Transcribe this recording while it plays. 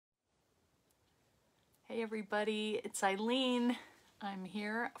Hey everybody, it's Eileen. I'm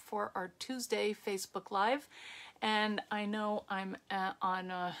here for our Tuesday Facebook Live, and I know I'm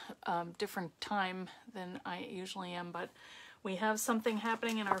on a different time than I usually am, but we have something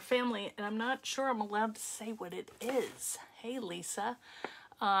happening in our family, and I'm not sure I'm allowed to say what it is. Hey Lisa,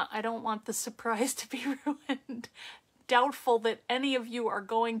 I don't want the surprise to be ruined. Doubtful that any of you are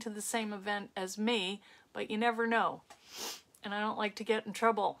going to the same event as me, but you never know, and I don't like to get in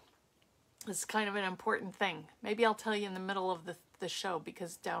trouble. It's kind of an important thing. Maybe I'll tell you in the middle of the show,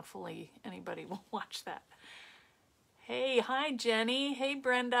 because doubtfully anybody will watch that. Hey, hi Jenny. Hey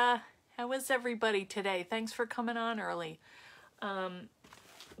Brenda. How is everybody today? Thanks for coming on early.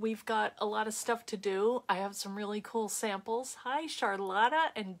 We've got a lot of stuff to do. I have some really cool samples. Hi Charlotta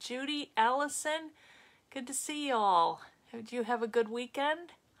and Judy, Allison. Good to see y'all. Did you have a good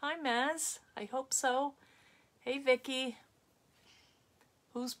weekend? Hi Maz. I hope so. Hey Vicky.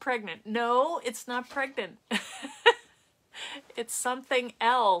 Who's pregnant? No, it's not pregnant. It's something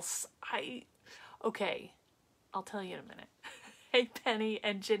else. Okay, I'll tell you in a minute. Hey, Penny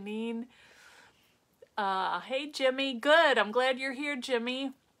and Janine. Hey, Jimmy. Good. I'm glad you're here,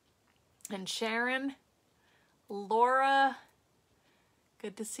 Jimmy. And Sharon. Laura.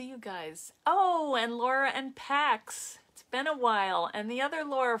 Good to see you guys. Oh, and Laura and Pax. It's been a while. And the other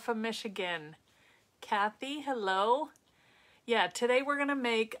Laura from Michigan. Kathy, hello. Yeah, today we're going to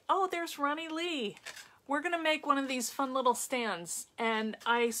make, oh, there's Ronnie Lee. We're going to make one of these fun little stands. And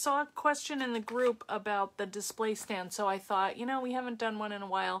I saw a question in the group about the display stand, so I thought, you know, we haven't done one in a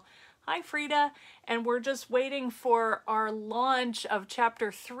while. Hi, Frida. And we're just waiting for our launch of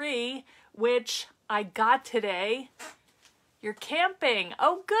Chapter 3, which I got today. You're camping.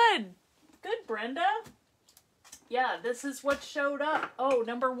 Oh, good. Good, Brenda. Yeah, this is what showed up. Oh,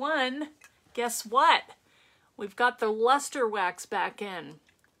 number one, guess what? We've got the luster wax back in.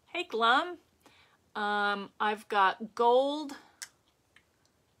 Hey, Glum. I've got gold.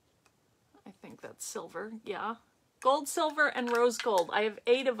 I think that's silver. Yeah. Gold, silver, and rose gold. I have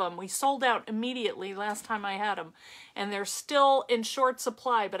 8 of them. We sold out immediately last time I had them. And they're still in short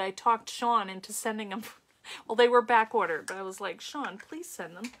supply, but I talked Sean into sending them. Well, they were back ordered, but I was like, Sean, please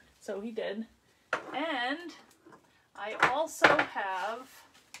send them. So he did. And I also have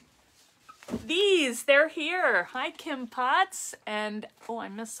these. They're here. Hi, Kim Potts. And, oh, I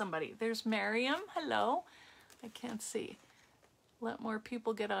missed somebody. There's Miriam. Hello. I can't see. Let more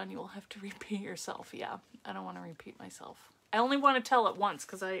people get on. You will have to repeat yourself. Yeah, I don't want to repeat myself. I only want to tell it once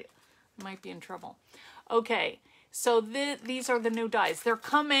because I might be in trouble. Okay, so these are the new dies. They're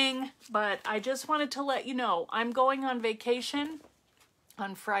coming, but I just wanted to let you know I'm going on vacation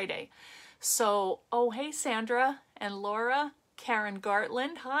on Friday. So, oh, hey, Sandra and Laura. Karen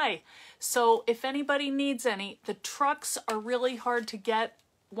Gartland, hi. So if anybody needs any, the trucks are really hard to get.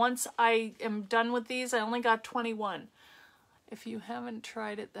 Once I am done with these, I only got 21. If you haven't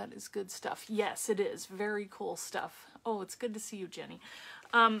tried it, that is good stuff. Yes, it is. Very cool stuff. Oh, it's good to see you, Jenny.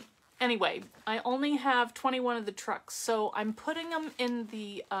 Anyway, I only have 21 of the trucks, so I'm putting them in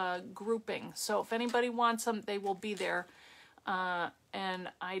the grouping. So if anybody wants them, they will be there. And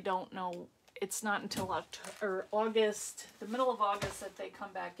I don't know, it's not until August, the middle of August, that they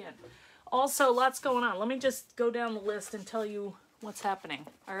come back in. Also, lots going on. Let me just go down the list and tell you what's happening,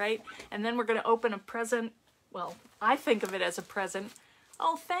 all right? And then we're going to open a present. Well, I think of it as a present.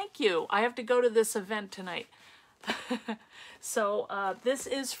 Oh, thank you. I have to go to this event tonight. So this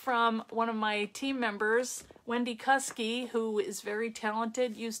is from one of my team members, Wendy Kuski, who is very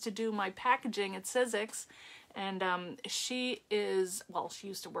talented, used to do my packaging at Sizzix. And she is, well, she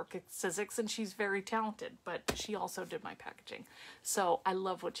used to work at Sizzix, and she's very talented, but she also did my packaging. So I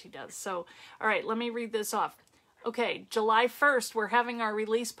love what she does. So, all right, let me read this off. Okay, July 1st, we're having our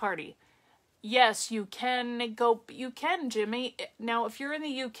release party. Yes, you can go, you can, Jimmy. Now, if you're in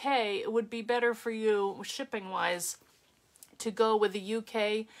the UK, it would be better for you, shipping-wise, to go with a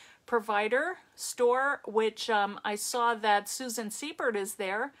UK provider store, which I saw that Susan Siebert is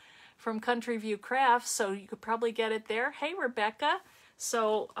there from Country View Crafts, so you could probably get it there. Hey, Rebecca.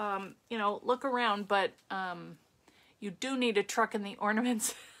 So, you know, look around, but you do need a truck in the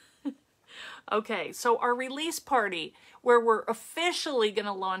ornaments. Okay, so our release party, where we're officially going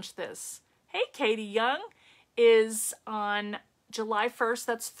to launch this, hey, Katie Young, is on July 1st.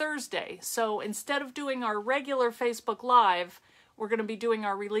 That's Thursday. So instead of doing our regular Facebook Live, we're going to be doing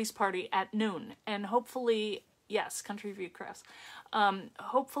our release party at noon. And hopefully, yes, Country View Crafts.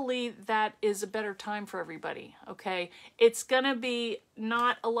 Hopefully that is a better time for everybody, okay? It's gonna be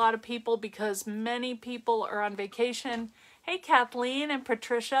not a lot of people because many people are on vacation. Hey, Kathleen and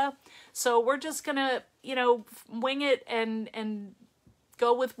Patricia. So we're just gonna, you know, wing it and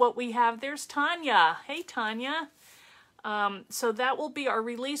go with what we have. There's Tanya. Hey, Tanya. So that will be our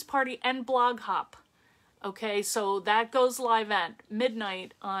release party and blog hop. Okay, so that goes live at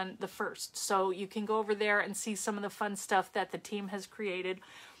midnight on the 1st. So you can go over there and see some of the fun stuff that the team has created.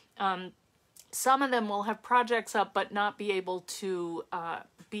 Some of them will have projects up but not be able to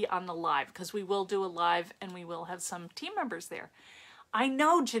be on the live, because we will do a live and we will have some team members there. I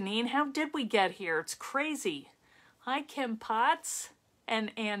know, Janine, how did we get here? It's crazy. Hi, Kim Potts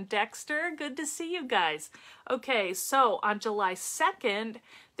and Ann Dexter. Good to see you guys. Okay, so on July 2nd,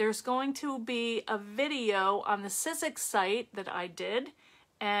 there's going to be a video on the Sizzix site that I did,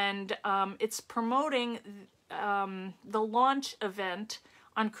 and it's promoting the launch event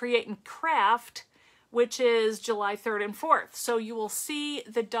on Create and Craft, which is July 3rd and 4th. So you will see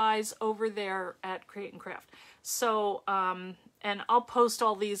the dies over there at Create and Craft. So, and I'll post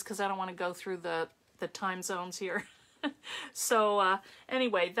all these because I don't want to go through the time zones here. So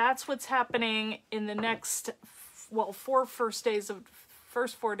anyway, that's what's happening in the next, well,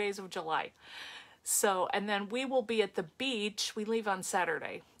 first 4 days of July. So, and then we will be at the beach. We leave on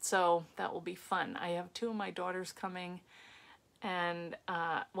Saturday, so that will be fun. I have 2 of my daughters coming, and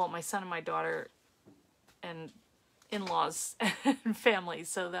well, my son and my daughter, and in-laws and family,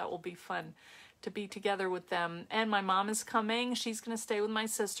 so that will be fun to be together with them. And my mom is coming. She's going to stay with my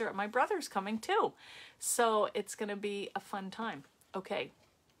sister, and my brother's coming too. So it's going to be a fun time. Okay,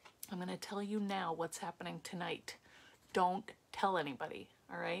 I'm going to tell you now what's happening tonight. Don't tell anybody,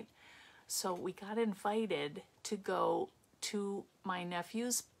 all right? So we got invited to go to my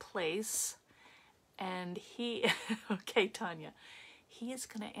nephew's place, and he, okay, Tanya, he is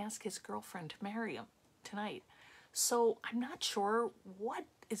going to ask his girlfriend to marry him tonight. So I'm not sure what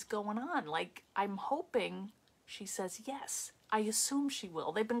is going on. Like, I'm hoping she says yes. I assume she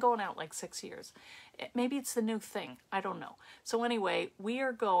will. They've been going out like 6 years. Maybe it's the new thing. I don't know. So anyway, we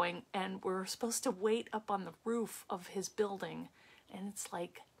are going, and we're supposed to wait up on the roof of his building, and it's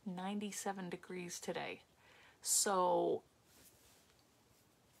like 97 degrees today. So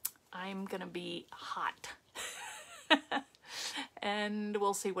I'm gonna be hot. And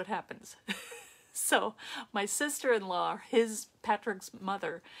we'll see what happens. So my sister-in-law, Patrick's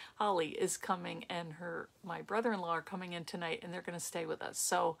mother, Holly, is coming, and my brother-in-law are coming in tonight, and they're going to stay with us.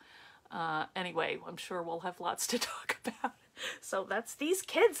 So anyway, I'm sure we'll have lots to talk about. So that's these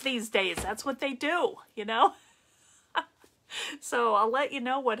kids these days. That's what they do, you know? So I'll let you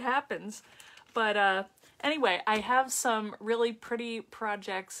know what happens. But anyway, I have some really pretty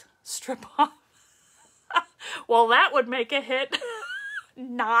projects. Strip off. Well, that would make a hit.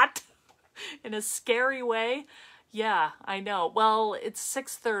 Not. In a scary way. Yeah, I know. Well, it's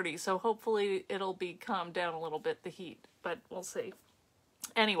 6:30, so hopefully it'll be calmed down a little bit, the heat, but we'll see.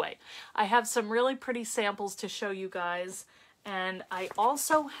 Anyway, I have some really pretty samples to show you guys, and I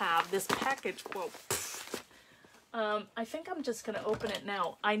also have this package. Whoa. I think I'm just going to open it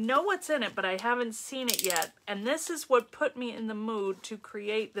now. I know what's in it, but I haven't seen it yet, and this is what put me in the mood to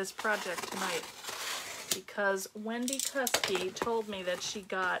create this project tonight. Because Wendy Kuski told me that she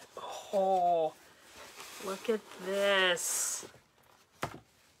got, oh, look at this.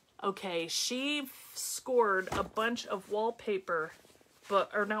 Okay, she scored a bunch of wallpaper,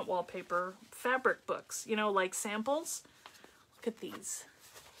 or not wallpaper, fabric books, you know, like samples. Look at these.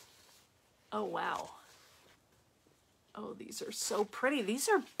 Oh, wow. Oh, these are so pretty. These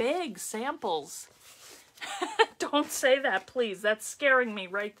are big samples. Don't say that, please. That's scaring me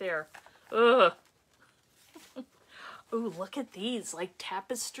right there. Ugh. Ooh, look at these, like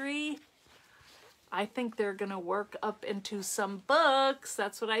tapestry. I think they're gonna work up into some books.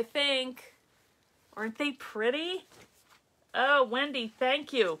 That's what I think. Aren't they pretty? Oh, Wendy,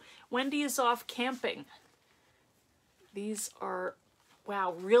 thank you. Wendy is off camping. These are,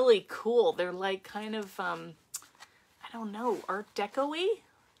 wow, really cool. They're like kind of, I don't know, Art Deco-y?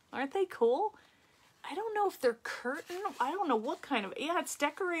 Aren't they cool? I don't know if they're curtain. I don't know what kind of, yeah, it's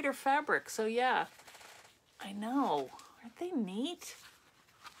decorator fabric, so yeah. I know. Aren't they neat?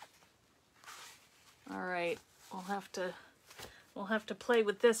 All right, we'll have to play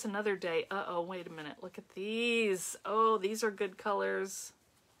with this another day. Uh-oh, wait a minute. Look at these. Oh, these are good colors.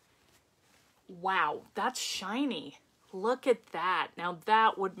 Wow, that's shiny. Look at that. Now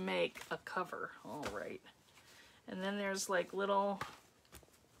that would make a cover. All right. And then there's like little,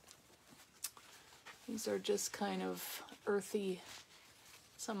 these are just kind of earthy,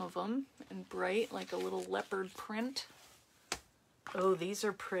 some of them, and bright, like a little leopard print. Oh, these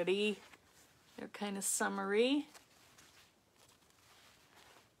are pretty. They're kind of summery.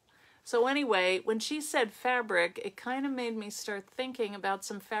 So anyway, when she said fabric, it kind of made me start thinking about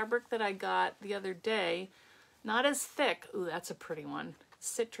some fabric that I got the other day. Not as thick. Ooh, that's a pretty one.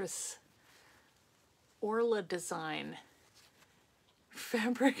 citrus Orla design.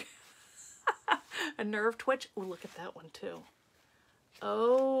 Fabric. A nerve twitch. Oh, look at that one too.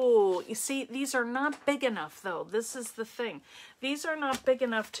 Oh, you see, these are not big enough though. This is the thing. These are not big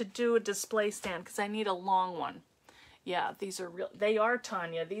enough to do a display stand because I need a long one. Yeah, these are real. They are,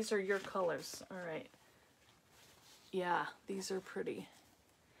 Tanya. These are your colors. All right. Yeah, these are pretty.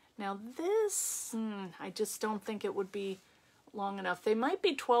 Now this, I just don't think it would be long enough. They might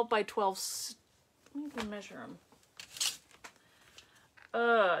be 12 by 12. Let me measure them.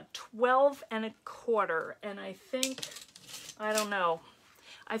 12 1/4. And I think, I don't know.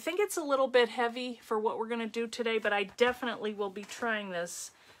 I think it's a little bit heavy for what we're going to do today, but I definitely will be trying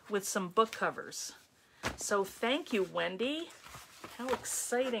this with some book covers. So thank you, Wendy. How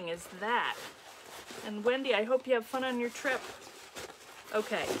exciting is that? And Wendy, I hope you have fun on your trip.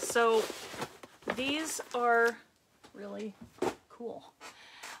 Okay, so these are really cool.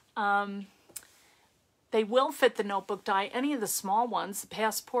 They will fit the notebook die, any of the small ones, the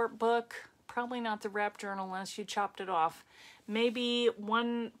passport book, probably not the wrap journal unless you chopped it off. Maybe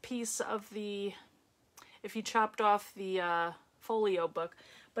one piece of the, if you chopped off the folio book.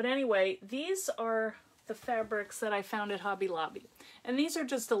 But anyway, these are the fabrics that I found at Hobby Lobby. And these are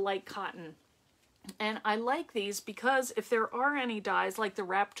just a light cotton. And I like these because if there are any dies, like the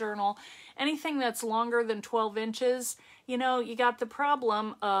wrap journal, anything that's longer than 12 inches, you know, you got the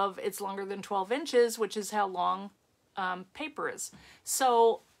problem of it's longer than 12 inches, which is how long paper is.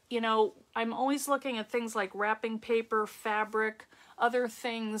 So, you know, I'm always looking at things like wrapping paper, fabric, other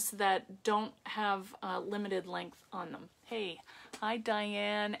things that don't have limited length on them. Hey, hi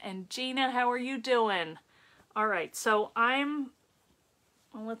Diane and Gina, how are you doing? All right, so well,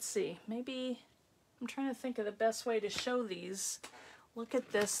 let's see, maybe I'm trying to think of the best way to show these. Look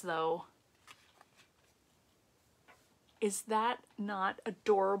at this though. Is that not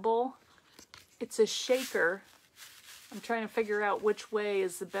adorable? It's a shaker. I'm trying to figure out which way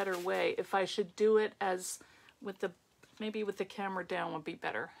is the better way. If I should do it as with the, maybe with the camera down would be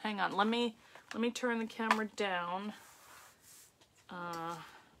better. Hang on, let me turn the camera down. All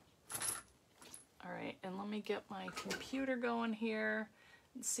right, and let me get my computer going here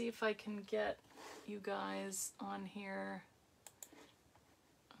and see if I can get you guys on here.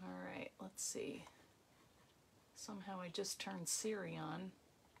 All right, let's see. Somehow I just turned Siri on.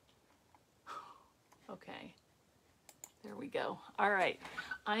 Okay, there we go. All right,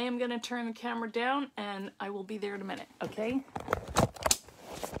 I am gonna turn the camera down and I will be there in a minute, okay?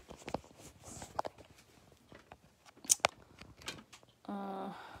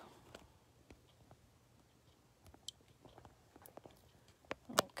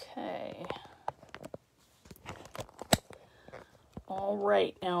 Okay. All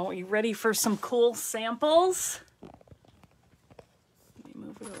right, now are you ready for some cool samples? Let me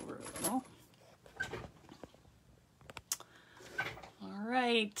move it over a little. All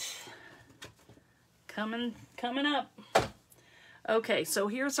right, coming up. Okay, so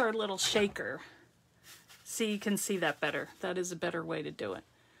here's our little shaker. See, you can see that better. That is a better way to do it.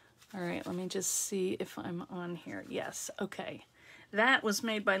 All right, let me just see if I'm on here. Yes, okay. That was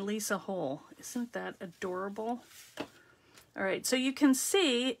made by Lisa Hole. Isn't that adorable? All right, so you can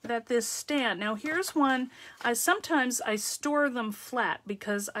see that this stand, now here's one, sometimes I store them flat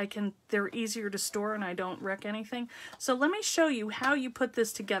because they're easier to store and I don't wreck anything. So let me show you how you put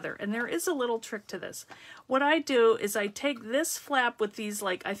this together. And there is a little trick to this. What I do is I take this flap with these,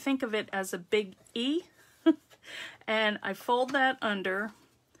 like, I think of it as a big E, and I fold that under,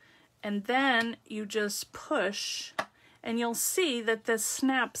 and then you just push, and you'll see that this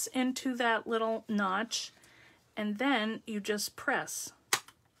snaps into that little notch, and then you just press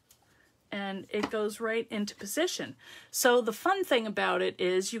and it goes right into position. So the fun thing about it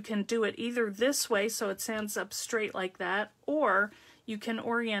is you can do it either this way so it stands up straight like that, or you can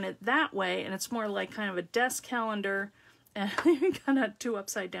orient it that way and it's more like kind of a desk calendar, and you kind of two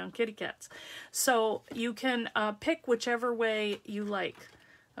upside down kitty cats. So you can pick whichever way you like.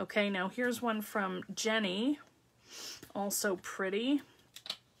 Okay, now here's one from Jenny, also pretty.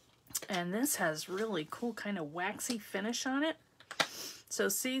 And this has really cool kind of waxy finish on it. So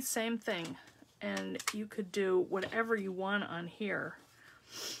see, same thing. And you could do whatever you want on here.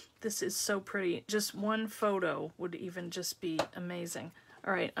 This is so pretty. Just one photo would even just be amazing.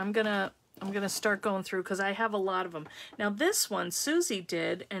 All right, I'm gonna start going through because I have a lot of them. Now this one Susie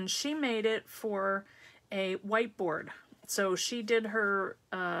did, and she made it for a whiteboard. So she did her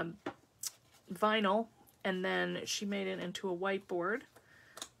vinyl, and then she made it into a whiteboard.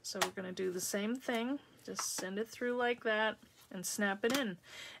 So we're going to do the same thing, just send it through like that, and snap it in.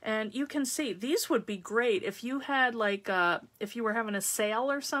 And you can see these would be great if you had like if you were having a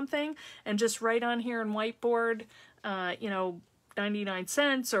sale or something, and just write on here in whiteboard, you know, 99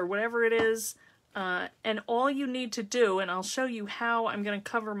 cents or whatever it is. And all you need to do, and I'll show you how I'm going to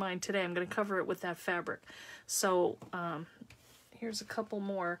cover mine today. I'm going to cover it with that fabric. So here's a couple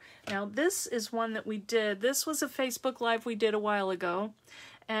more. Now this is one that we did. This was a Facebook Live we did a while ago.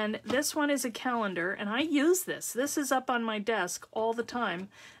 And this one is a calendar, and I use this. This is up on my desk all the time,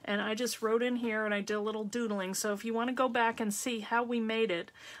 and I just wrote in here and I did a little doodling. So if you want to go back and see how we made it,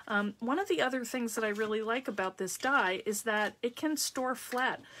 one of the other things that I really like about this die is that it can store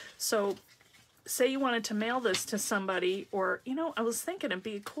flat. So say you wanted to mail this to somebody, or, you know, I was thinking it'd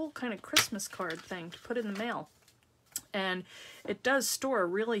be a cool kind of Christmas card thing to put in the mail. And it does store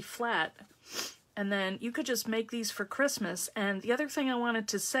really flat. And then you could just make these for Christmas. And the other thing I wanted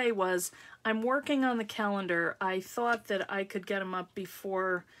to say was I'm working on the calendar. I thought that I could get them up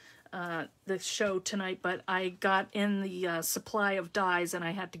before the show tonight, but I got in the supply of dies and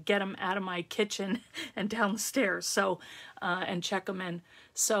I had to get them out of my kitchen and down the stairs, so and check them in.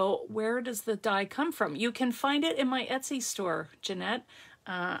 So where does the die come from? You can find it in my Etsy store, Jeanette.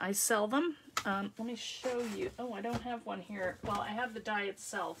 I sell them. Let me show you. Oh, I don't have one here. Well, I have the die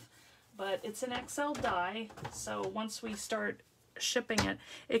itself, but it's an XL die, so once we start shipping it,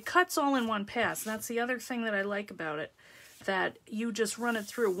 it cuts all in one pass. And that's the other thing that I like about it, that you just run it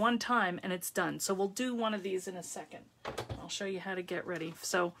through one time and it's done. So we'll do one of these in a second. I'll show you how to get ready.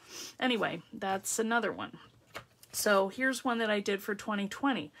 So anyway, that's another one. So here's one that I did for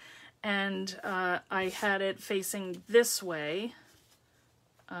 2020, and I had it facing this way.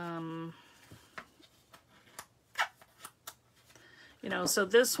 You know, so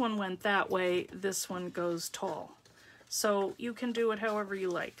this one went that way, this one goes tall. So you can do it however you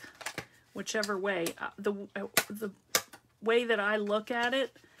like, whichever way. The way that I look at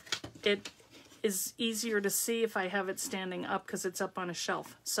it, it is easier to see if I have it standing up because it's up on a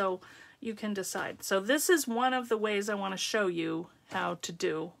shelf. So you can decide. So this is one of the ways I want to show you how to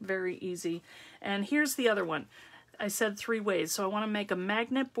do. Very easy. And here's the other one. I said 3 ways. So I want to make a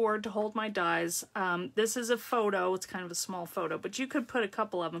magnet board to hold my dies. This is a photo. It's kind of a small photo, but you could put a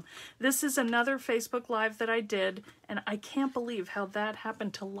couple of them. This is another Facebook Live that I did, and I can't believe how that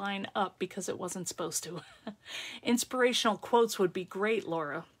happened to line up because it wasn't supposed to. Inspirational quotes would be great,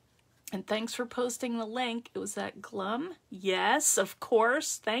 Laura. And thanks for posting the link. It was at Glum. Yes, of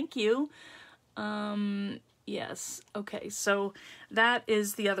course. Thank you. Yes. Okay. So that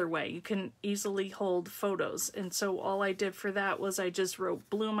is the other way. You can easily hold photos. And so all I did for that was I just wrote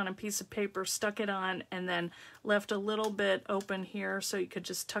bloom on a piece of paper, stuck it on, and then left a little bit open here so you could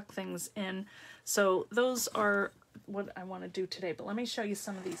just tuck things in. So those are what I want to do today. But let me show you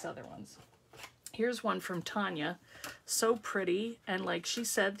some of these other ones. Here's one from Tanya. So pretty. And like she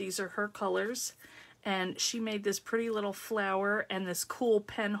said, these are her colors. And she made this pretty little flower and this cool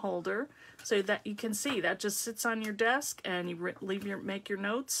pen holder. So that you can see that just sits on your desk and you make your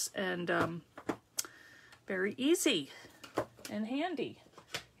notes, and very easy and handy.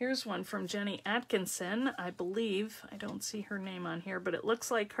 Here's one from Jenny Atkinson, I believe. I don't see her name on here, but it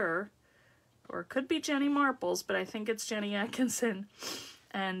looks like her. Or it could be Jenny Marples, but I think it's Jenny Atkinson.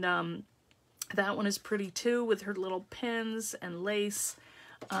 And that one is pretty too, with her little pins and lace.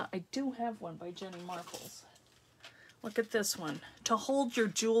 I do have one by Jenny Marples. Look at this one. To hold your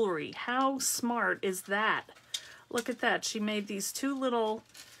jewelry. How smart is that? Look at that. She made these 2 little,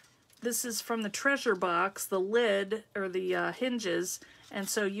 this is from the treasure box, the lid, or the hinges, and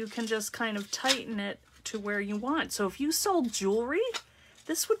so you can just kind of tighten it to where you want. So if you sold jewelry,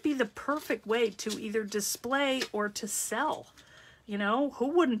 this would be the perfect way to either display or to sell. You know, who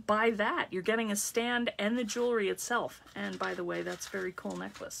wouldn't buy that? You're getting a stand and the jewelry itself. And by the way, that's a very cool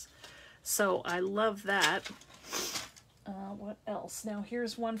necklace. So I love that. What else? Now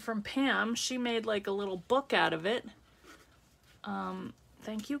here's one from Pam. She made like a little book out of it.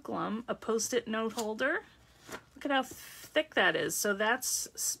 Thank you, Glum. A post-it note holder. Look at how thick that is. So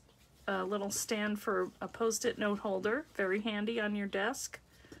that's a little stand for a post-it note holder. Very handy on your desk.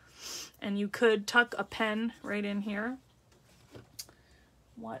 And you could tuck a pen right in here.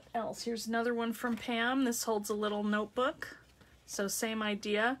 What else? Here's another one from Pam. This holds a little notebook. So same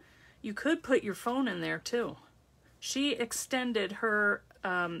idea. You could put your phone in there too. She extended her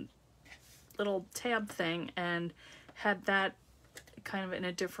little tab thing and had that kind of in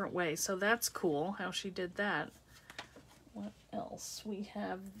a different way. So that's cool how she did that. What else? We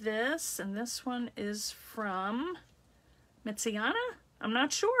have this, and this one is from Mitziana? I'm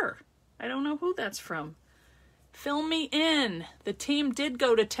not sure. I don't know who that's from. Fill me in. The team did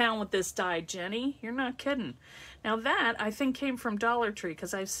go to town with this die, Jenny. You're not kidding. Now that, I think, came from Dollar Tree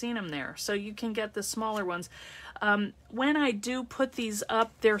because I've seen them there. So you can get the smaller ones. When I do put these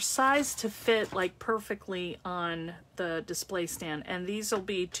up, they're sized to fit like perfectly on the display stand. And these will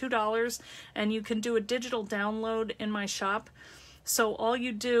be $2. And you can do a digital download in my shop. So all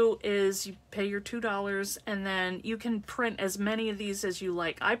you do is you pay your $2 and then you can print as many of these as you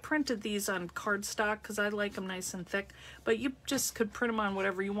like. I printed these on cardstock because I like them nice and thick, but you just could print them on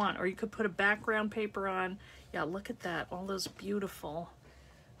whatever you want, or you could put a background paper on. Yeah, look at that, all those beautiful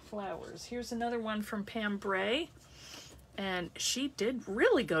flowers. Here's another one from Pam Bray, and she did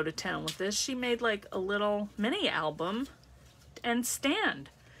really go to town with this. She made like a little mini album and stand,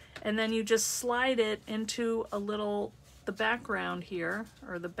 and then you just slide it into a little the background here,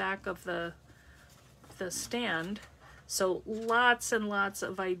 or the back of the stand. So lots and lots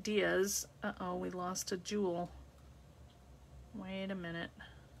of ideas. Uh-oh, we lost a jewel. Wait a minute.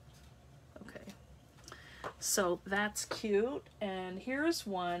 Okay. So that's cute. And here's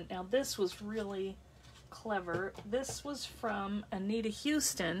one. Now this was really clever. This was from Anita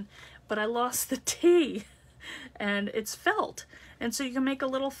Houston, but I lost the T. And it's felt. And so you can make a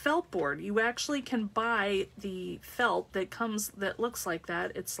little felt board. You actually can buy the felt that comes, that looks like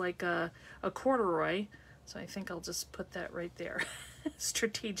that. It's like a corduroy. So I think I'll just put that right there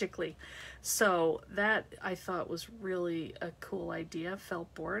strategically. So that I thought was really a cool idea,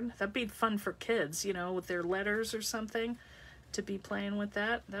 felt board. That'd be fun for kids, you know, with their letters or something, to be playing with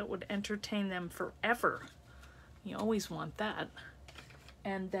that. That would entertain them forever. You always want that.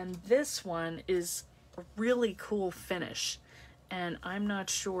 And then this one is a really cool finish, and I'm not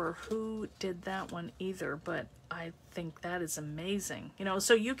sure who did that one either, but I think that is amazing. You know,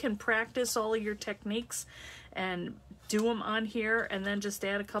 so you can practice all of your techniques and do them on here, and then just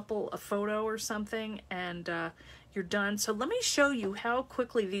add a photo or something, and you're done. So let me show you how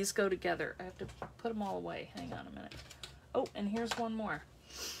quickly these go together. I have to put them all away. Hang on a minute. Oh, and here's one more.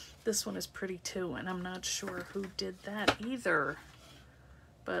 This one is pretty too, and I'm not sure who did that either.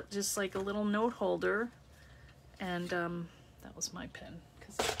 But just like a little note holder, and that was my pen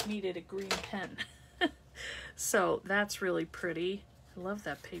because I needed a green pen. So that's really pretty. I love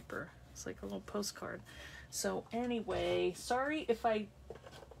that paper. It's like a little postcard. So anyway, sorry if I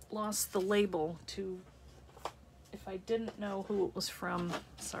lost the label to, if I didn't know who it was from.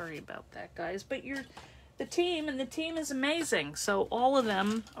 Sorry about that, guys. But you're the team, and the team is amazing. So all of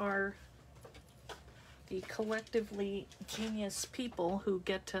them are the collectively genius people who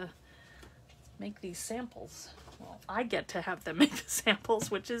get to make these samples. Well, I get to have them make the samples,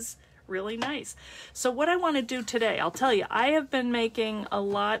 which is really nice. So what I want to do today, I'll tell you, I have been making a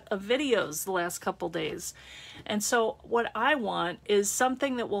lot of videos the last couple days. And so what I want is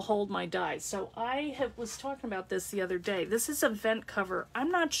something that will hold my dies. So I was talking about this the other day. This is a vent cover.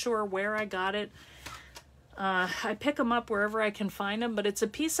 I'm not sure where I got it. I pick them up wherever I can find them, but it's a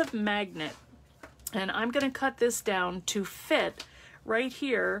piece of magnet. And I'm going to cut this down to fit right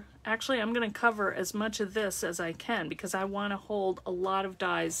here. Actually, I'm going to cover as much of this as I can because I want to hold a lot of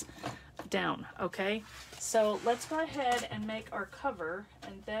dies down, okay? So let's go ahead and make our cover,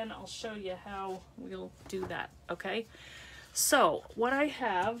 and then I'll show you how we'll do that, okay? So what I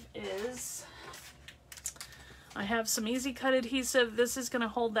have is, I have some Easy Cut adhesive. This is going to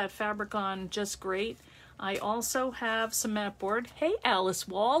hold that fabric on just great. I also have some mat board. Hey, Alice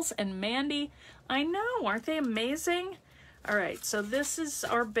Walls and Mandy. I know, aren't they amazing? All right, so this is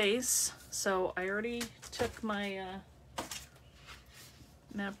our base. So I already took my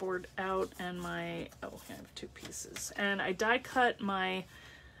mat board out and my, oh, I have two pieces. And I die cut my,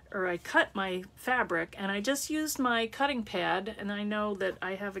 or I cut my fabric, and I just used my cutting pad, and I know that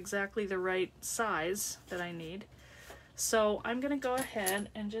I have exactly the right size that I need. So I'm gonna go ahead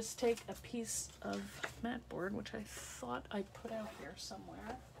and just take a piece of mat board, which I thought I put out here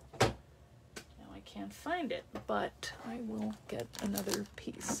somewhere. Now I can't find it, but I will get another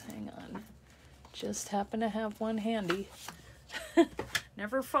piece. Hang on. Just happen to have one handy.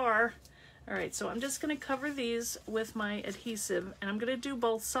 Never far. All right, so I'm just gonna cover these with my adhesive, and I'm gonna do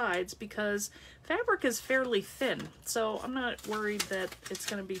both sides because fabric is fairly thin. So I'm not worried that it's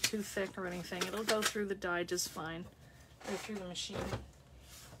gonna be too thick or anything. It'll go through the die just fine. Go through the machine.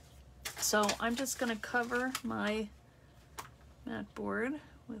 So I'm just going to cover my mat board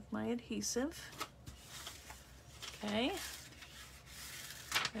with my adhesive. Okay,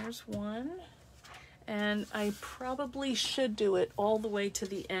 there's one. And I probably should do it all the way to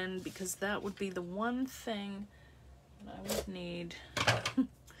the end because that would be the one thing that I would need.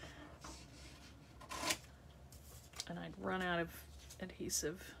 And I'd run out of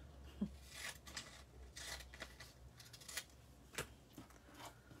adhesive.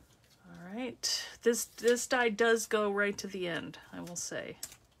 right, this die does go right to the end, I will say.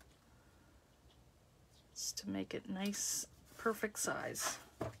 Just to make it nice, perfect size.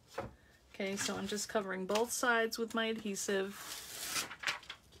 Okay, so I'm just covering both sides with my adhesive.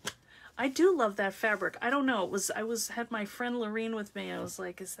 I do love that fabric. I don't know, had my friend Lorene with me. I was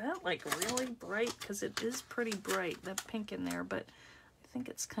like, is that like really bright? Because it is pretty bright, that pink in there, but I think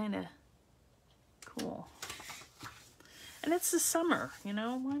it's kind of cool. And it's the summer, you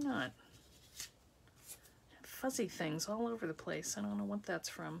know, why not? Fuzzy things all over the place. I don't know what that's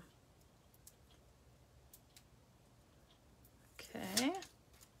from. Okay.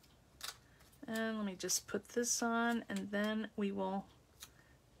 And let me just put this on, and then we will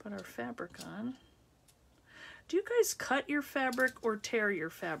put our fabric on. Do you guys cut your fabric or tear your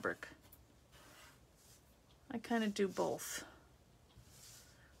fabric? I kind of do both.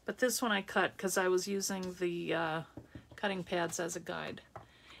 But this one I cut because I was using the cutting pads as a guide.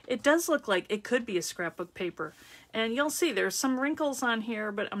 It does look like it could be a scrapbook paper. And you'll see there's some wrinkles on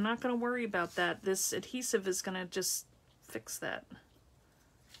here, but I'm not going to worry about that. This adhesive is going to just fix that.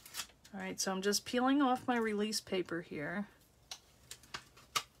 All right, so I'm just peeling off my release paper here.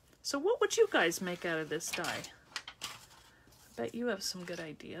 So what would you guys make out of this die? I bet you have some good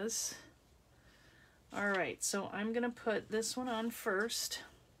ideas. All right, so I'm going to put this one on first.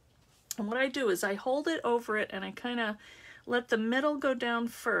 And what I do is I hold it over it and I kind of let the middle go down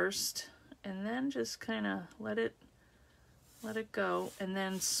first, and then just kind of let it go, and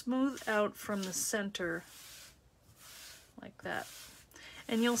then smooth out from the center like that.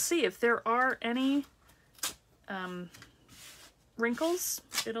 And you'll see if there are any wrinkles,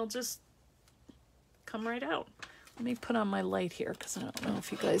 it'll just come right out. Let me put on my light here because I don't know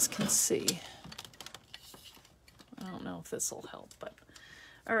if you guys can see. I don't know if this will help, but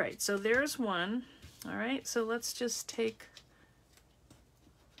all right, so there's one. All right, so let's just take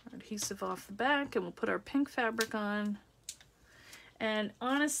our adhesive off the back and we'll put our pink fabric on. And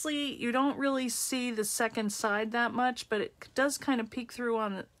honestly, you don't really see the second side that much, but it does kind of peek through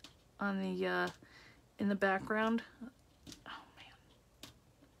on the in the background. Oh man,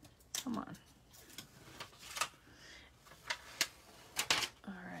 come on.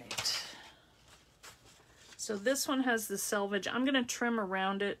 All right. So this one has the selvage. I'm gonna trim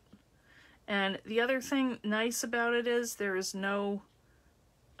around it. And the other thing nice about it is there's no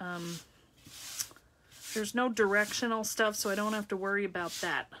directional stuff, so I don't have to worry about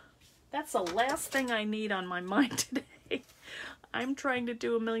that. That's the last thing I need on my mind today. I'm trying to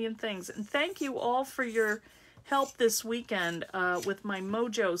do a million things. And thank you all for your help this weekend with my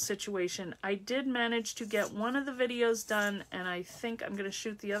mojo situation. I did manage to get one of the videos done, and I think I'm going to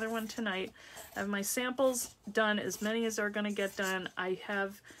shoot the other one tonight. I have my samples done, as many as are going to get done. I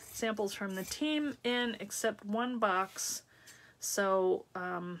have samples from the team in, except one box. So,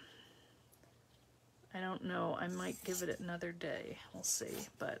 I don't know. I might give it another day. We'll see.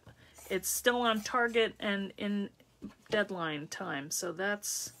 But it's still on target and in deadline time, so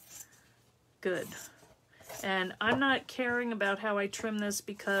that's good. And I'm not caring about how I trim this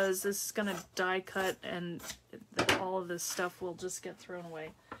because this is going to die cut and all of this stuff will just get thrown away.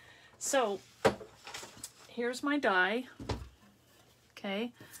 So here's my die.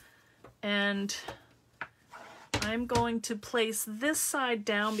 Okay. And I'm going to place this side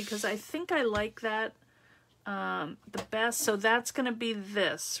down because I think I like that the best. So that's going to be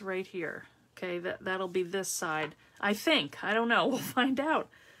this right here. Okay, that'll be this side. I think. I don't know. We'll find out.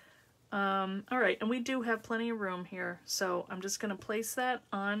 All right, and we do have plenty of room here. So I'm just going to place that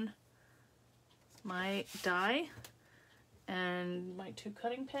on my die and my two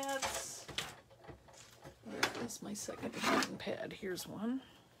cutting pads. Where is my second cutting pad? Here's one.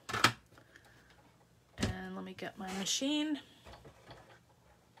 And let me get my machine.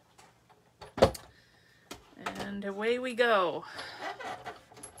 And away we go.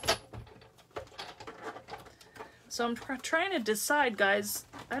 So I'm trying to decide, guys.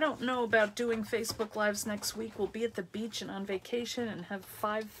 I don't know about doing Facebook Lives next week. We'll be at the beach and on vacation and have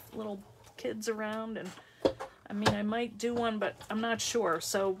 5 little kids around. And I mean, I might do one, but I'm not sure.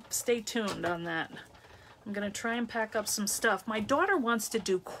 So stay tuned on that. I'm going to try and pack up some stuff. My daughter wants to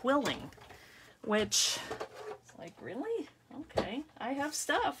do quilling, which, like, really? Okay. I have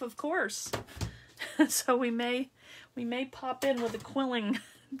stuff, of course. So we may pop in with a quilling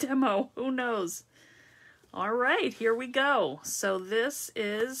demo. Who knows? All right, here we go. So this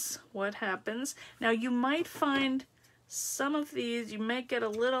is what happens. Now you might find some of these, you might get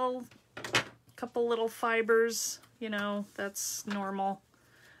a couple little fibers, you know, that's normal.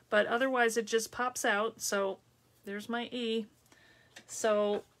 But otherwise it just pops out. So there's my E.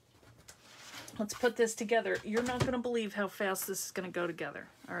 So Let's put this together. You're not going to believe how fast this is going to go together,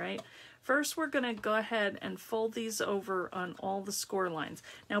 all right? First, we're going to go ahead and fold these over on all the score lines.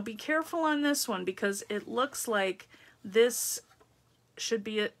 Now, be careful on this one because it looks like this should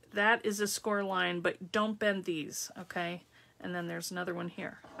be, that is a score line, but don't bend these, okay? And then there's another one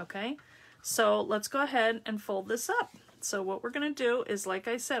here, okay? So let's go ahead and fold this up. So what we're going to do is, like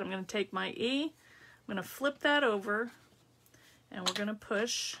I said, I'm going to take my E, I'm going to flip that over, and we're going to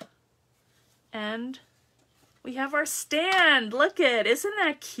push, and we have our stand. Look it, isn't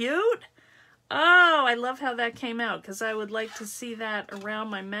that cute? Oh, I love how that came out because I would like to see that around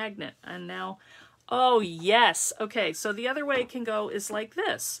my magnet. And now, oh yes. Okay, so the other way it can go is like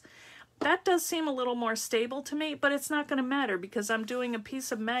this. That does seem a little more stable to me, but it's not going to matter because I'm doing a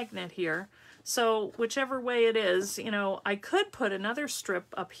piece of magnet here. So whichever way it is, you know, I could put another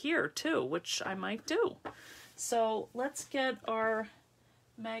strip up here too, which I might do. So let's get our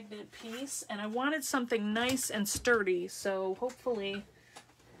magnet piece, and I wanted something nice and sturdy, so hopefully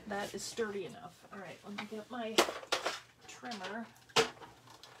that is sturdy enough. All right, let me get my trimmer.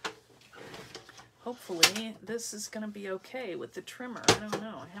 Hopefully this is going to be okay with the trimmer. I don't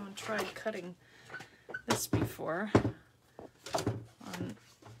know. I haven't tried cutting this before on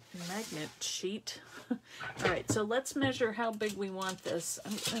magnet sheet. All right, so let's measure how big we want this.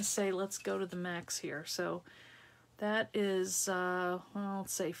 I'm going to say let's go to the max here. So that is, well,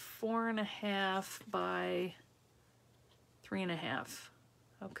 let's say 4.5 by 3.5.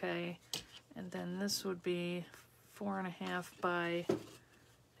 Okay, and then this would be 4.5 by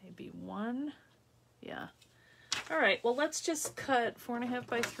maybe 1. Yeah. All right, well, let's just cut 4.5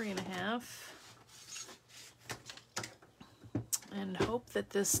 by 3.5 and hope that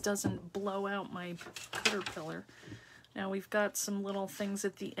this doesn't blow out my caterpillar. Now we've got some little things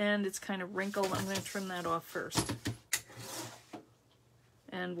at the end. It's kind of wrinkled. I'm going to trim that off first.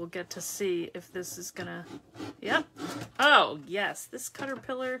 And we'll get to see if this is gonna, yep. Oh, yes, this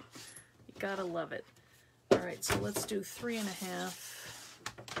caterpillar, you gotta love it. All right, so let's do 3.5.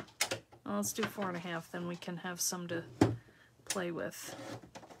 Well, let's do 4.5, then we can have some to play with.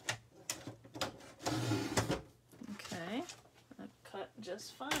 Okay, that cut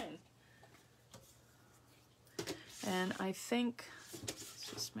just fine. And I think, let's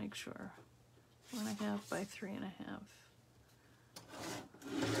just make sure, 4.5 by 3.5.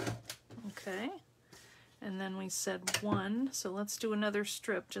 Okay, and then we said 1, so let's do another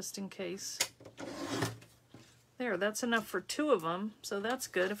strip just in case. There, that's enough for 2 of them, so that's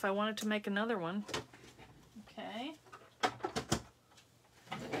good if I wanted to make another one. Okay,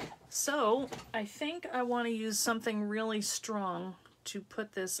 so I think I want to use something really strong to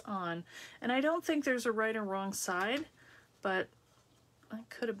put this on, and I don't think there's a right or wrong side, but I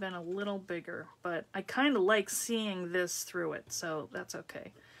could have been a little bigger, but I kind of like seeing this through it, so that's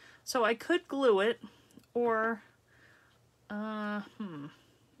okay. So I could glue it, or,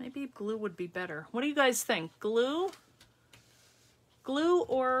 maybe glue would be better. What do you guys think? Glue? Glue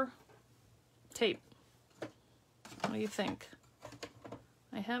or tape? What do you think?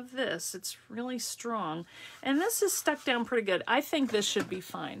 I have this. It's really strong. And this is stuck down pretty good. I think this should be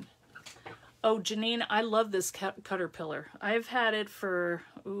fine. Oh, Janine, I love this caterpillar. I've had it for,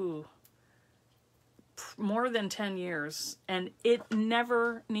 more than 10 years, and it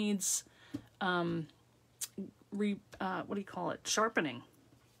never needs, what do you call it? Sharpening.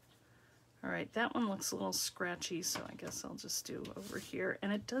 All right, that one looks a little scratchy, so I guess I'll just do over here.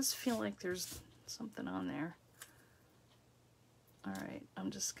 And it does feel like there's something on there. All right,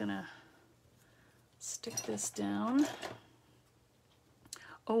 I'm just gonna stick this down.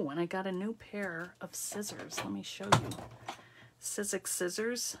 Oh, and I got a new pair of scissors. Let me show you. Sizzix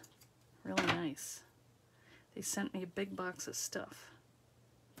scissors, really nice. They sent me a big box of stuff.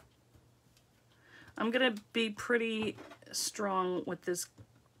 I'm gonna be pretty strong with this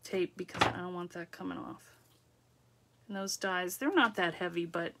tape because I don't want that coming off. And those dies, they're not that heavy,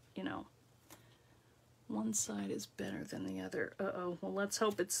 but you know, one side is better than the other. Uh-oh, well, let's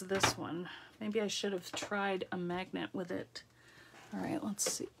hope it's this one. Maybe I should have tried a magnet with it. All right, let's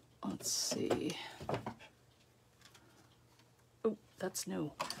see. Let's see. Oh, that's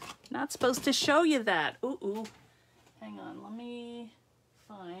new. Not supposed to show you that. Ooh. Hang on, let me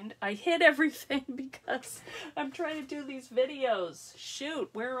find. I hid everything because I'm trying to do these videos. Shoot,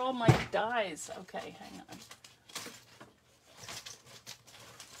 where are all my dies? Okay, hang on.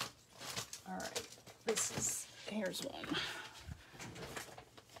 All right, here's one.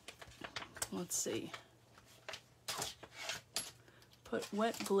 Let's see. Put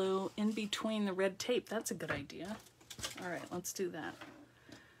wet glue in between the red tape. That's a good idea. All right, let's do that.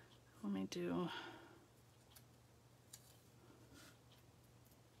 Let me do...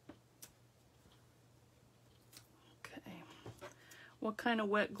 Okay. What kind of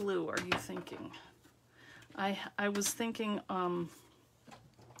wet glue are you thinking? I was thinking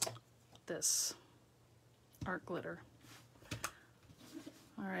this art glitter.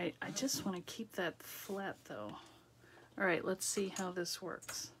 All right, I just want to keep that flat though. All right, let's see how this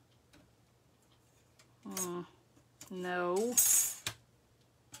works. No.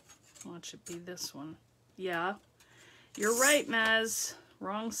 Well, it should be this one. Yeah, you're right, Maz.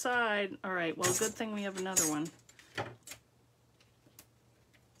 Wrong side. All right, well, good thing we have another one.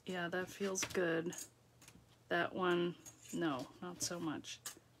 Yeah, that feels good. That one, no, not so much.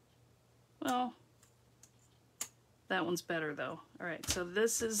 Well, that one's better though. All right, so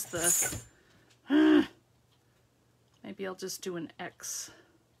this is the, maybe I'll just do an X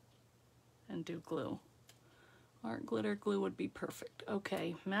and do glue. Art glitter glue would be perfect.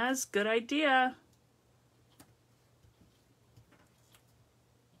 Okay, Maz, good idea.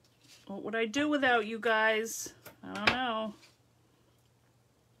 What would I do without you guys? I don't know.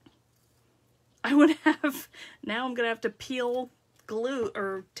 I would have, now I'm gonna have to peel glue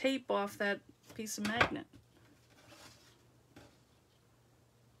or tape off that piece of magnet.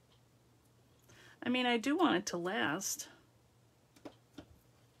 I mean, I do want it to last.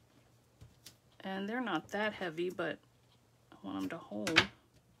 And they're not that heavy, but I want them to hold.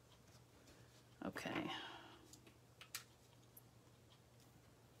 Okay.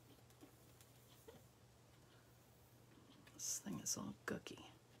 This thing is all gooky.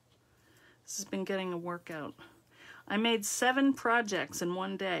 This has been getting a workout. I made 7 projects in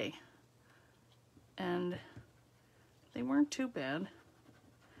one day. And they weren't too bad.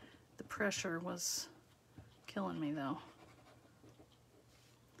 The pressure was killing me though.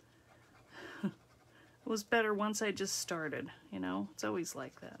 It was better once I just started, you know? It's always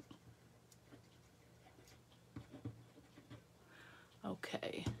like that.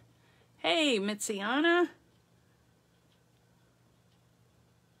 Okay. Hey, Mitziana.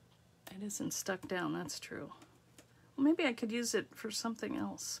 It isn't stuck down, that's true. Well, maybe I could use it for something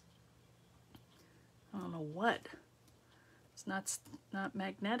else. I don't know what. It's not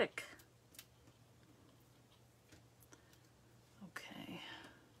magnetic. Okay.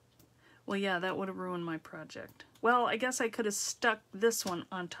 Well, yeah, that would have ruined my project. Well, I guess I could have stuck this one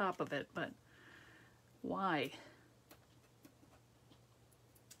on top of it, but why?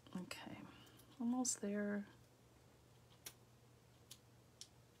 Okay, almost there.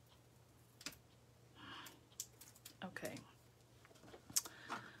 Okay.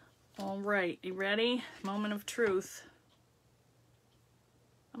 All right, you ready? Moment of truth.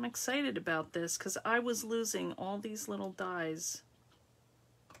 I'm excited about this because I was losing all these little dies.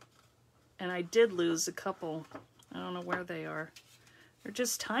 And I did lose a couple. I don't know where they are. They're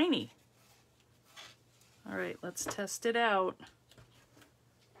just tiny. All right, let's test it out.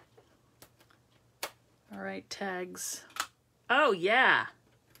 All right, tags. Oh, yeah.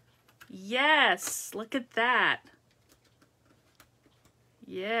 Yes, look at that.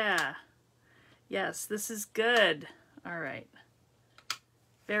 Yeah. Yes, this is good. All right.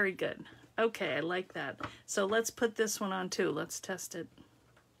 Very good. Okay, I like that. So let's put this one on too. Let's test it.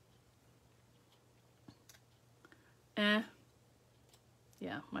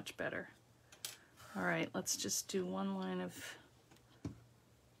 Yeah, much better. All right, let's just do one line of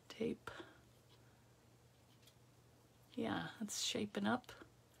tape. Yeah, it's shaping up.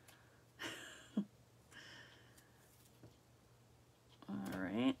 All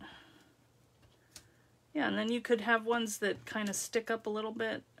right. Yeah, and then you could have ones that kind of stick up a little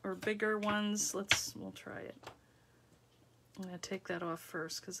bit, or bigger ones. We'll try it. I'm gonna take that off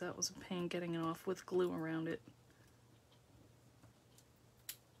first because that was a pain getting it off with glue around it.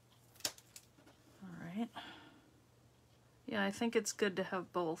 All right. Yeah, I think it's good to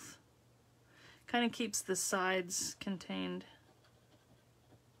have both. Kind of keeps the sides contained.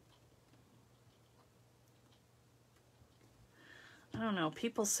 I don't know,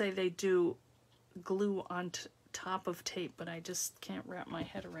 people say they do glue on top of tape, but I just can't wrap my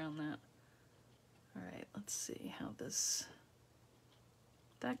head around that. All right, let's see how this,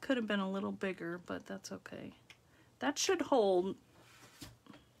 that could have been a little bigger, but that's okay. That should hold.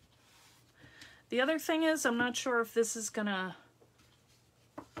 The other thing is, I'm not sure if this is gonna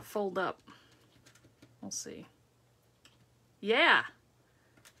fold up. We'll see. Yeah,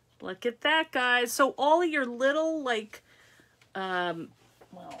 look at that, guys. So all of your little, like, well,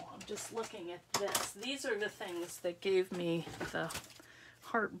 I'm just looking at this. These are the things that gave me the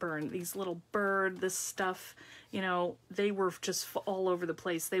heartburn. These little bird, this stuff, you know, they were just all over the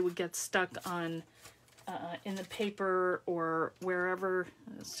place. They would get stuck on, in the paper or wherever.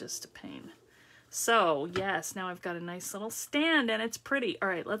 It's just a pain. So, yes, now I've got a nice little stand and it's pretty. All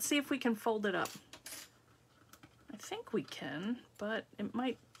right, let's see if we can fold it up. I think we can, but it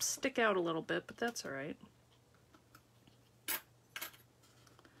might stick out a little bit, but that's all right.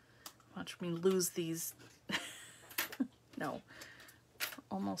 Watch me lose these. No,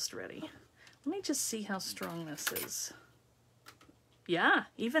 almost ready. Let me just see how strong this is. Yeah,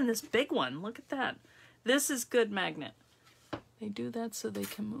 even this big one, look at that. This is good magnet. They do that so they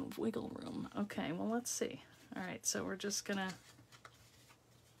can move. Wiggle room. Okay, well, let's see. All right, so we're just gonna,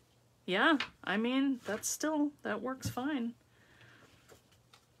 yeah, I mean, that works fine.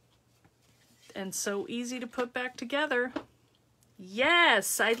 And so easy to put back together.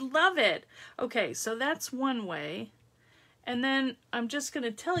 Yes, I love it. Okay, so that's one way. And then I'm just going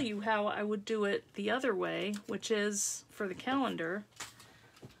to tell you how I would do it the other way, which is for the calendar.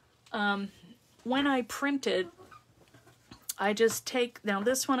 When I printed, I just take, now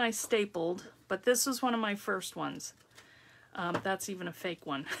this one I stapled, but this was one of my first ones. That's even a fake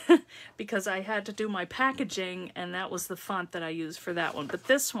one because I had to do my packaging and that was the font that I used for that one. But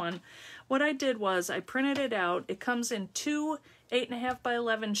this one, what I did was I printed it out. It comes in 2 8.5 by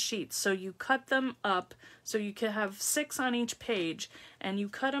 11 sheets. So you cut them up so you can have 6 on each page and you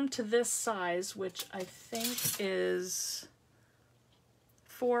cut them to this size, which I think is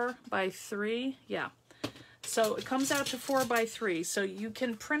 4 by 3. Yeah. So it comes out to 4 by 3. So you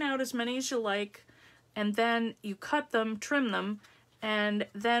can print out as many as you like. And then you cut them, trim them, and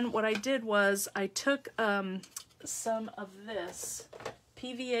then what I did was I took some of this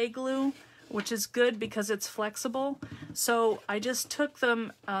PVA glue, which is good because it's flexible. So I just took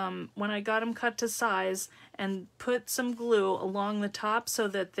them when I got them cut to size and put some glue along the top so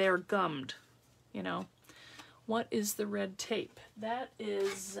that they're gummed, you know. What is the red tape? That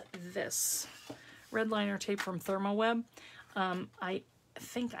is this red liner tape from Thermoweb. I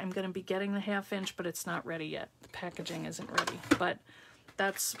think I'm going to be getting the 1/2 inch, but it's not ready yet. The packaging isn't ready, but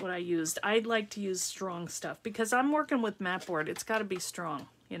that's what I used. I'd like to use strong stuff because I'm working with mat board. It's got to be strong,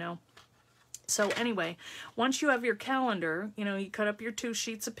 you know. So anyway, once you have your calendar, you know, you cut up your 2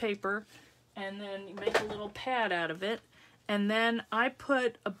 sheets of paper and then you make a little pad out of it. And then I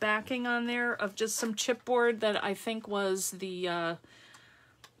put a backing on there of just some chipboard that I think was the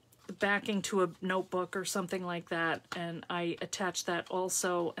backing to a notebook or something like that, and I attach that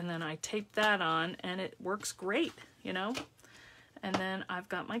also, and then I tape that on and it works great, you know. And then I've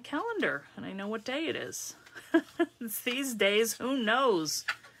got my calendar and I know what day it is. It's these days, who knows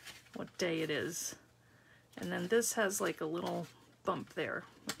what day it is. And then this has like a little bump there.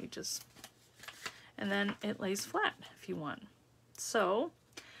 Let me just, and then it lays flat if you want. So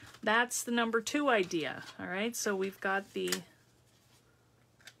that's the number 2 idea. All right, so we've got the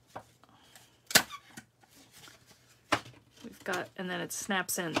and then it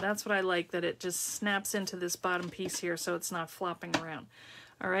snaps in. That's what I like, that it just snaps into this bottom piece here so it's not flopping around.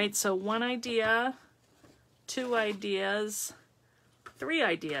 All right, so 1 idea, 2 ideas, 3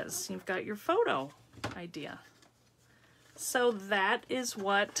 ideas. You've got your photo idea. So that is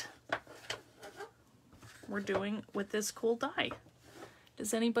what we're doing with this cool die.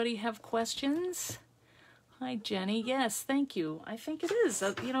 Does anybody have questions? Hi, Jenny. Yes, thank you. I think it is.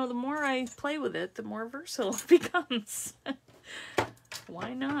 You know, the more I play with it, the more versatile it becomes.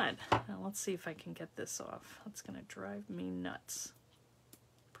 Why not? Now, let's see if I can get this off. That's going to drive me nuts.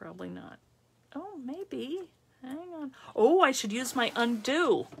 Probably not. Oh, maybe. Hang on. Oh, I should use my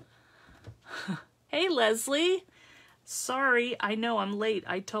undo. Hey, Leslie. Sorry, I know I'm late.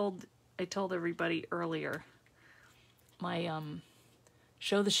 I told everybody earlier. My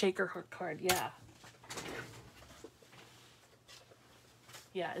show the shaker card. Yeah.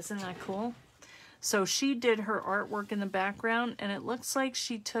 Yeah, isn't that cool? So she did her artwork in the background, and it looks like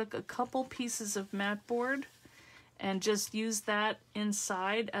she took a couple pieces of mat board and just used that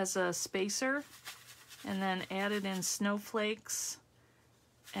inside as a spacer, and then added in snowflakes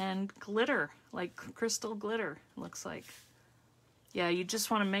and glitter, like crystal glitter, looks like. Yeah, you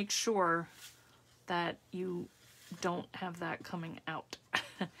just want to make sure that you don't have that coming out.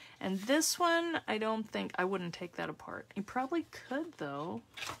 And this one, I wouldn't take that apart. You probably could though.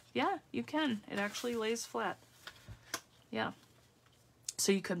 Yeah, you can. It actually lays flat. Yeah.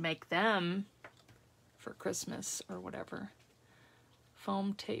 So you could make them for Christmas or whatever.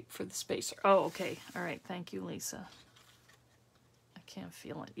 Foam tape for the spacer. Oh, okay. All right. Thank you, Lisa. I can't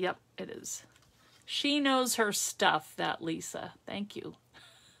feel it. Yep, it is. She knows her stuff, that Lisa. Thank you.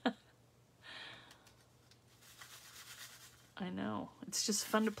 I know. It's just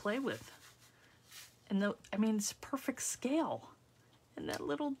fun to play with. And I mean, it's perfect scale. And that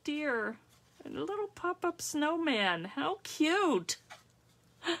little deer. And a little pop-up snowman. How cute.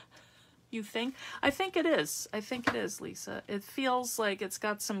 You think? I think it is. I think it is, Lisa. It feels like it's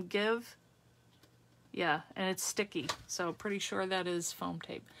got some give. Yeah, and it's sticky, so pretty sure that is foam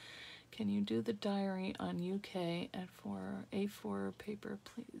tape. Can you do the diary on UK at A4 paper,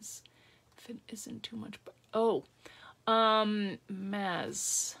 please? If it isn't too much, but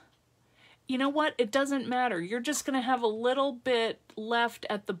Maz. You know what? It doesn't matter. You're just going to have a little bit left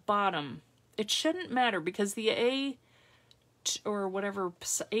at the bottom. It shouldn't matter because the A, or whatever,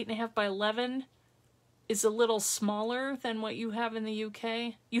 8.5 by 11 is a little smaller than what you have in the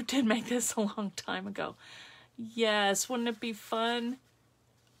UK. You did make this a long time ago. Yes, wouldn't it be fun?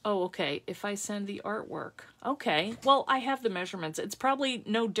 Oh, okay. If I send the artwork. Okay. Well, I have the measurements. It's probably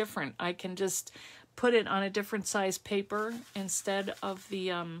no different. I can just put it on a different size paper instead of the,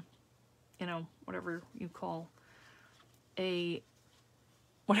 you know, whatever you call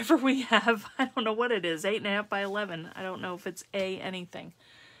whatever we have. I don't know what it is. 8.5 by 11. I don't know if it's anything.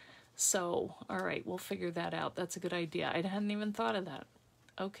 So, all right. We'll figure that out. That's a good idea. I hadn't even thought of that.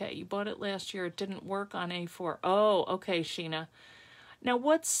 Okay. You bought it last year. It didn't work on A4. Oh, okay, Sheena. Now,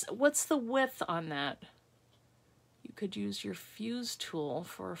 what's the width on that? You could use your fuse tool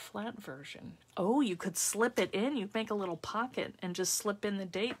for a flat version. Oh, you could slip it in. You'd make a little pocket and just slip in the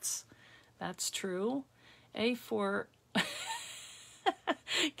dates. That's true. A4.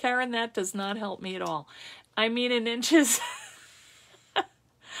 Karen, that does not help me at all. I mean in inches.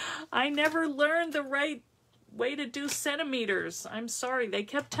 I never learned the right way to do centimeters. I'm sorry. They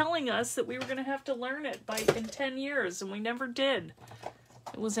kept telling us that we were going to have to learn it in 10 years, and we never did.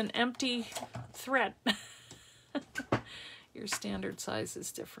 It was an empty threat. Your standard size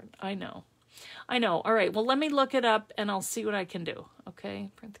is different. I know. I know. All right. Well, let me look it up, and I'll see what I can do. Okay.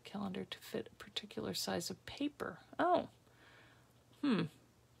 Print the calendar to fit a particular size of paper. Oh.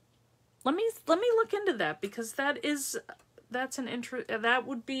 Let me look into that, because that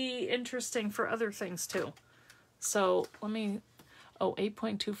would be interesting for other things too. So let me,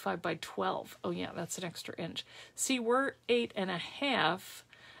 8.25 by 12. Oh yeah, that's an extra inch. See, we're 8.5,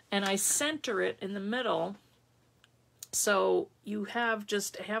 and I center it in the middle. So you have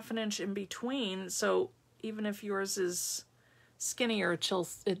just a half an inch in between. So even if yours is skinnier,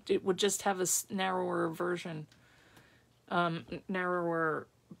 it would just have a narrower version, narrower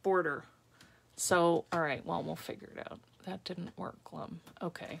border. So, all right, well, we'll figure it out. That didn't work, Glum.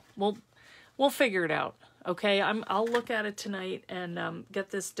 Okay, we'll figure it out. Okay, I'll look at it tonight and get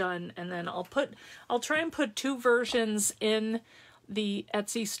this done, and then I'll try and put 2 versions in the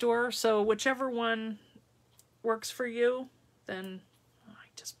Etsy store. So whichever one works for you, then I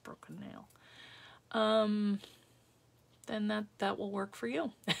just broke a nail. Then that will work for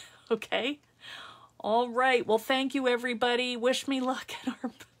you. Okay. All right. Well, thank you, everybody. Wish me luck at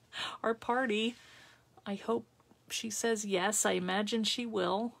our party. I hope she says yes. I imagine she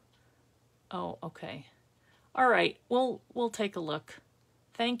will. Oh, okay. All right. We'll take a look.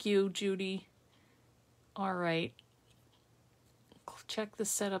 Thank you, Judy. All right. Check the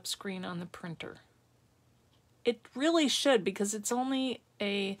setup screen on the printer. It really should, because it's only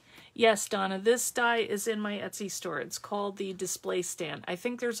a... Yes, Donna, this die is in my Etsy store. It's called the display stand. I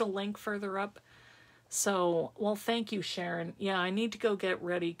think there's a link further up. So, well, thank you, Sharon. Yeah, I need to go get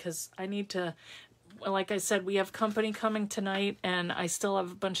ready, because I need to... Like I said, we have company coming tonight, and I still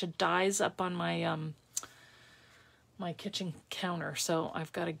have a bunch of dies up on my my kitchen counter. So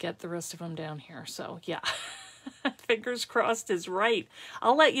I've got to get the rest of them down here. So, yeah. Fingers crossed is right.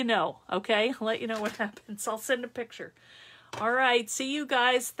 I'll let you know, okay? I'll let you know what happens. I'll send a picture. All right, see you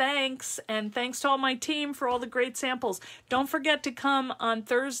guys. Thanks. And thanks to all my team for all the great samples. Don't forget to come on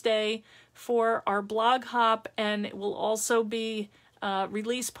Thursday for our blog hop, and it will also be a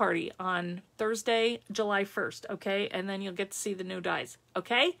release party on Thursday, July 1st, okay? And then you'll get to see the new dies,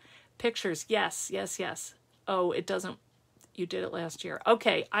 okay? Pictures, yes, yes, yes. Oh, it doesn't... You did it last year.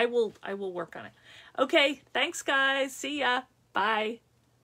 Okay, I will work on it. Okay, thanks, guys. See ya. Bye.